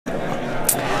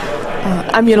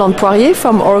I'm Yolande Porier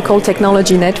from Oracle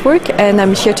Technology Network, and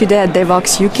I'm here today at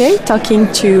Devoxx UK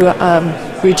talking to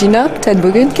Regina Ten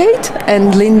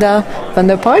and Linda van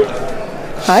der Poel.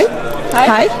 Hi. Hi.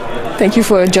 Hi. Thank you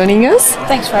for joining us.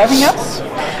 Thanks for having us.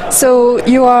 So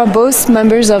you are both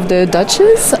members of the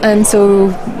Duchess, and so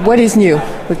what is new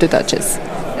with the Duchess?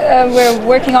 We're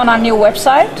working on our new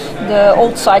website. The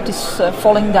old site is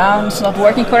falling down, it's not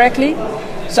working correctly.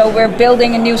 So we're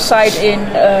building a new site in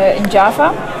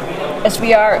Java, as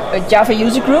we are a Java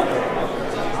user group.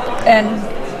 And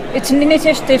it's an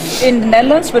initiative in the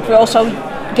Netherlands, but we're also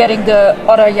getting the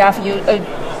other Java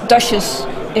Duchess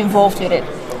involved with it.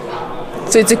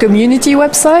 So it's a community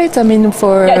website? I mean,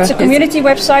 for... Yeah, it's a community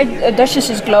website. Duchess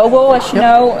is global, as you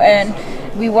know, and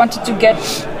we wanted to get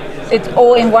it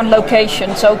all in one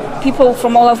location, so people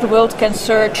from all over the world can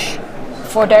search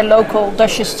for their local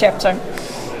Duchess chapter.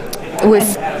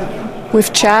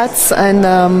 With chats,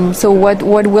 and so what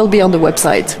will be on the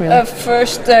website? Really?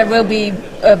 First there will be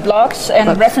blogs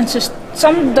and references.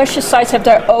 Some Duchess sites have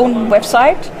their own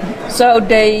website, so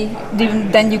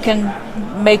then you can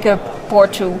make a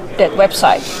port to that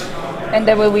website. And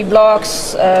there will be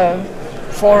blogs,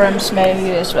 forums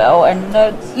maybe as well, and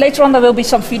later on there will be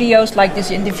some videos like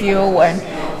this interview and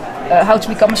how to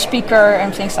become a speaker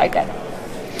and things like that.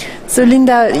 So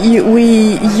Linda,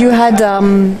 you had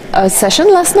a session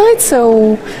last night,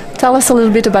 so tell us a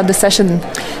little bit about the session.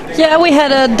 Yeah, we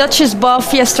had a Duchess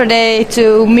buff yesterday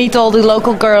to meet all the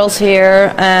local girls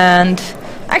here, and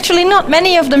actually not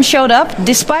many of them showed up,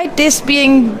 despite this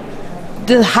being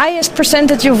the highest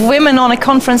percentage of women on a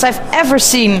conference I've ever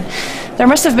seen. There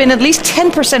must have been at least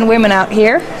 10% women out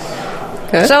here.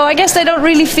 Okay. So I guess they don't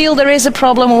really feel there is a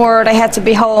problem, or they had to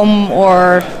be home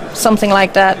or something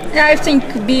like that. Yeah, I think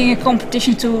being a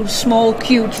competition to small,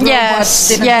 cute robots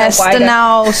didn't help the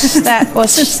nows,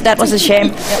 that was a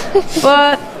shame.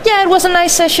 But yeah, it was a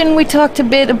nice session. We talked a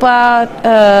bit about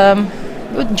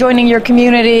joining your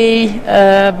community,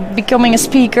 becoming a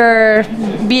speaker,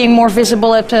 being more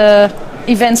visible at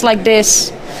events like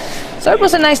this. So it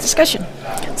was a nice discussion.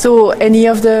 So any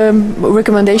of the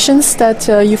recommendations that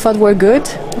you thought were good?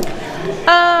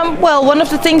 Well, one of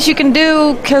the things you can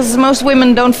do, because most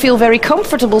women don't feel very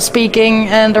comfortable speaking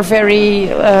and are very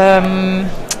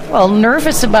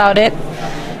nervous about it.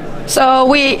 So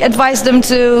we advise them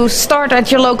to start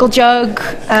at your local jug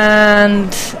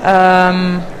and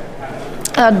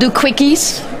do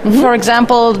quickies. Mm-hmm. For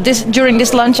example, during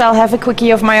this lunch I'll have a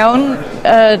quickie of my own.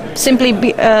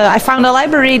 I found a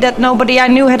library that nobody I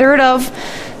knew had heard of.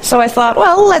 So I thought,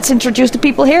 well, let's introduce the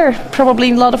people here.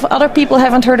 Probably a lot of other people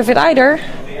haven't heard of it either.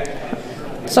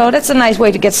 So that's a nice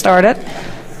way to get started.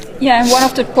 Yeah, and one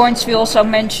of the points we also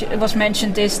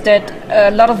mentioned is that a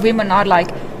lot of women are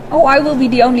like, oh, I will be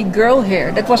the only girl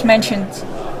here. That was mentioned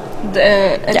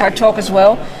at our talk as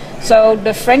well. So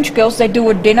the French girls, they do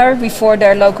a dinner before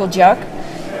their local jug.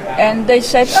 And they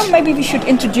said, oh, maybe we should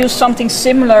introduce something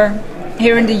similar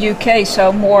here in the UK,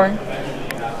 so more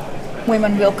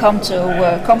women will come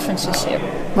to conferences here.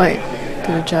 Right,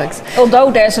 to the jugs.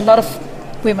 Although there's a lot of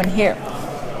women here.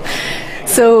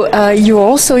 So you're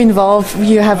also involved,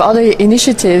 you have other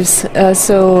initiatives,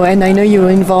 and I know you're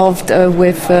involved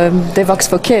with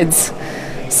Devoxx4Kids.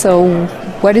 So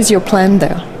what is your plan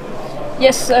there?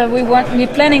 Yes, we're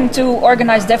planning to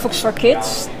organize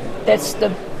Devoxx4Kids. That's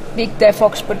the big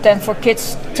Devoxx, but then for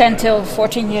kids 10 till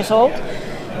 14 years old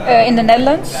in the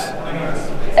Netherlands.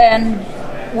 And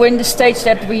we're in the stage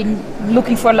that we're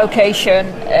looking for a location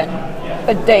and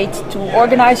a date to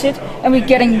organize it. And we're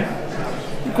getting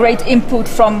great input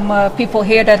from people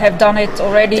here that have done it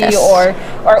already or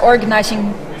are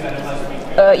organizing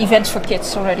events for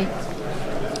kids already.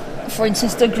 For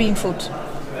instance, the Green Food.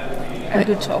 A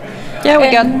good talk. Yeah,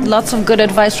 we got lots of good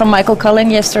advice from Michael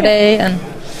Cullen yesterday,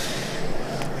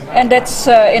 and that's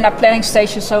in our planning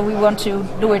stage, so we want to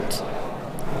do it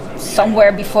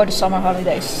somewhere before the summer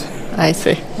holidays. I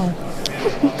see. Oh.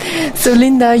 So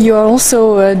Linda, you are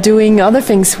also doing other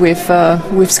things with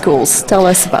schools. Tell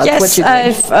us about what you do.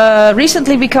 Yes, I've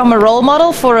recently become a role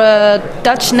model for a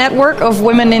Dutch network of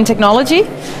women in technology.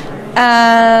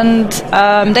 And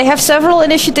they have several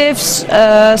initiatives.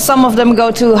 Some of them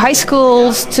go to high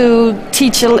schools to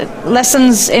teach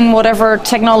lessons in whatever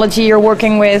technology you're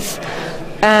working with.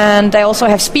 And they also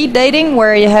have speed dating,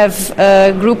 where you have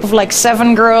a group of like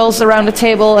 7 girls around the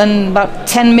table and about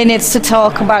 10 minutes to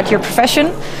talk about your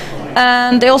profession.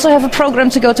 And they also have a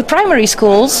program to go to primary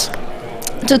schools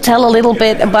to tell a little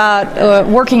bit about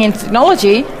working in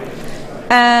technology.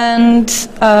 And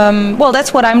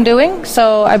that's what I'm doing.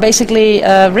 So I basically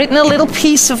written a little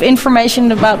piece of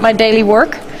information about my daily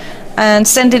work and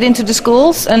send it into the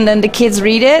schools, and then the kids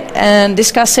read it and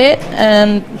discuss it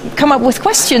and come up with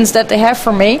questions that they have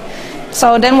for me.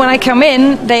 So then when I come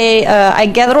in, I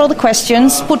gather all the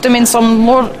questions, put them in some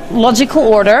more logical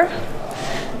order.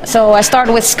 So I start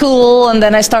with school, and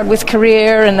then I start with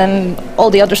career, and then all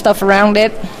the other stuff around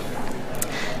it.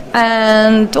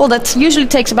 And that usually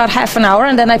takes about half an hour,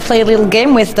 and then I play a little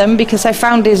game with them, because I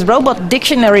found this robot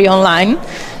dictionary online,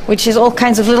 which is all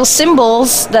kinds of little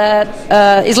symbols that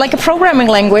is like a programming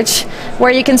language,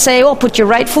 where you can say, put your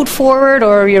right foot forward,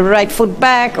 or your right foot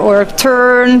back, or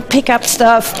turn, pick up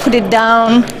stuff, put it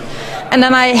down. And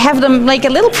then I have them make a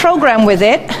little program with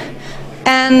it,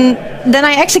 and then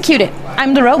I execute it.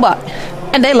 I'm the robot.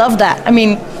 And they love that. I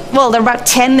mean, they're about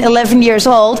 10, 11 years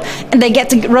old, and they get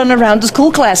to run around the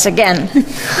school class again.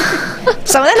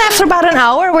 So then after about an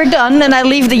hour, we're done, and I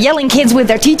leave the yelling kids with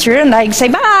their teacher, and I say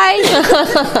bye.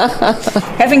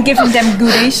 Having given them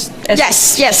goodies.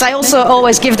 Yes, I also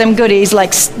always give them goodies,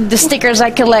 like the stickers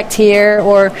I collect here,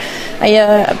 or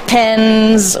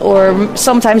pens, or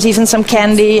sometimes even some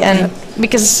candy, and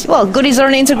because, goodies are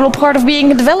an integral part of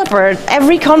being a developer.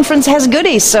 Every conference has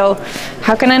goodies, so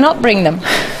how can I not bring them?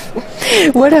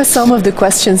 What are some of the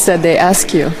questions that they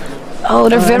ask you?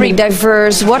 They're very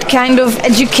diverse. What kind of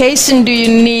education do you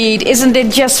need? Isn't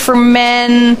it just for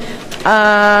men?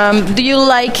 Do you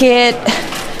like it?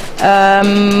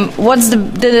 What's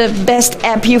the best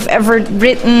app you've ever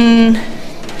written?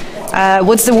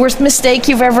 What's the worst mistake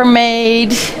you've ever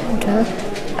made? Okay.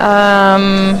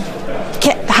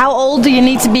 How old do you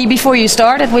need to be before you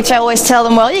start? At which I always tell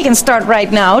them, you can start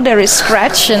right now. There is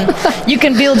Scratch, and you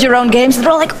can build your own games. And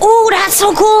they're all like, "Oh, that's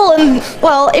so cool!" And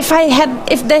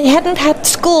if they hadn't had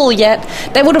school yet,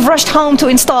 they would have rushed home to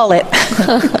install it.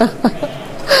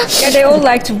 Yeah, they all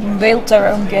like to build their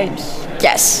own games.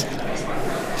 Yes.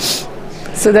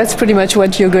 So that's pretty much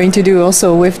what you're going to do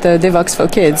also with the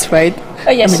Devoxx4Kids, right?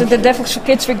 Yes, so the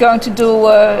Devoxx4Kids, we're going to do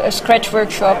a Scratch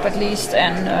workshop at least,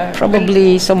 and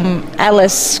probably some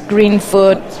Alice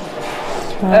Greenfoot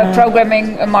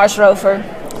programming a Mars rover,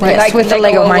 like with the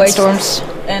Lego Mindstorms.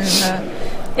 And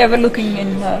we're looking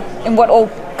in what all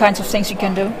kinds of things you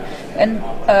can do. And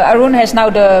Arun has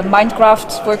now the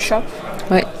Minecraft workshop.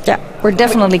 Right. Yeah, we're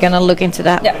definitely going to look into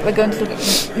that. Yeah, we're going to look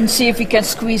and see if we can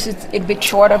squeeze it a bit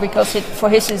shorter, because for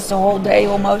his it's the whole day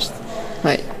almost.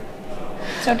 Right.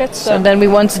 So that's. So then we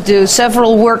want to do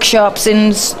several workshops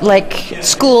in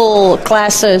school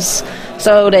classes,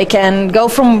 so they can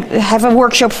have a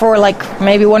workshop for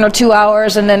maybe 1 or 2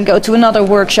 hours, and then go to another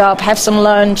workshop, have some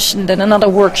lunch, and then another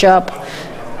workshop.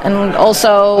 And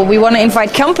also we want to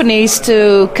invite companies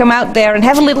to come out there and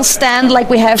have a little stand like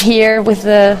we have here with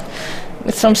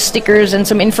some stickers and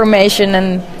some information.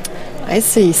 And I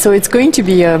see. So it's going to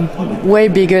be way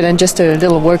bigger than just a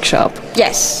little workshop.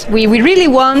 Yes, we really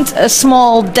want a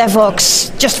small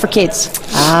Devoxx just for kids.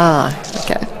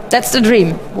 Okay. That's the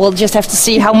dream. We'll just have to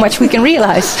see how much we can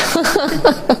realize.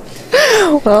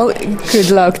 Well, good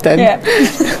luck then. Yeah.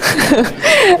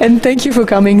 And thank you for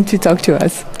coming to talk to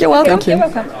us. You're welcome. Thank you. You're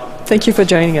welcome. Thank you for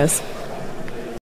joining us.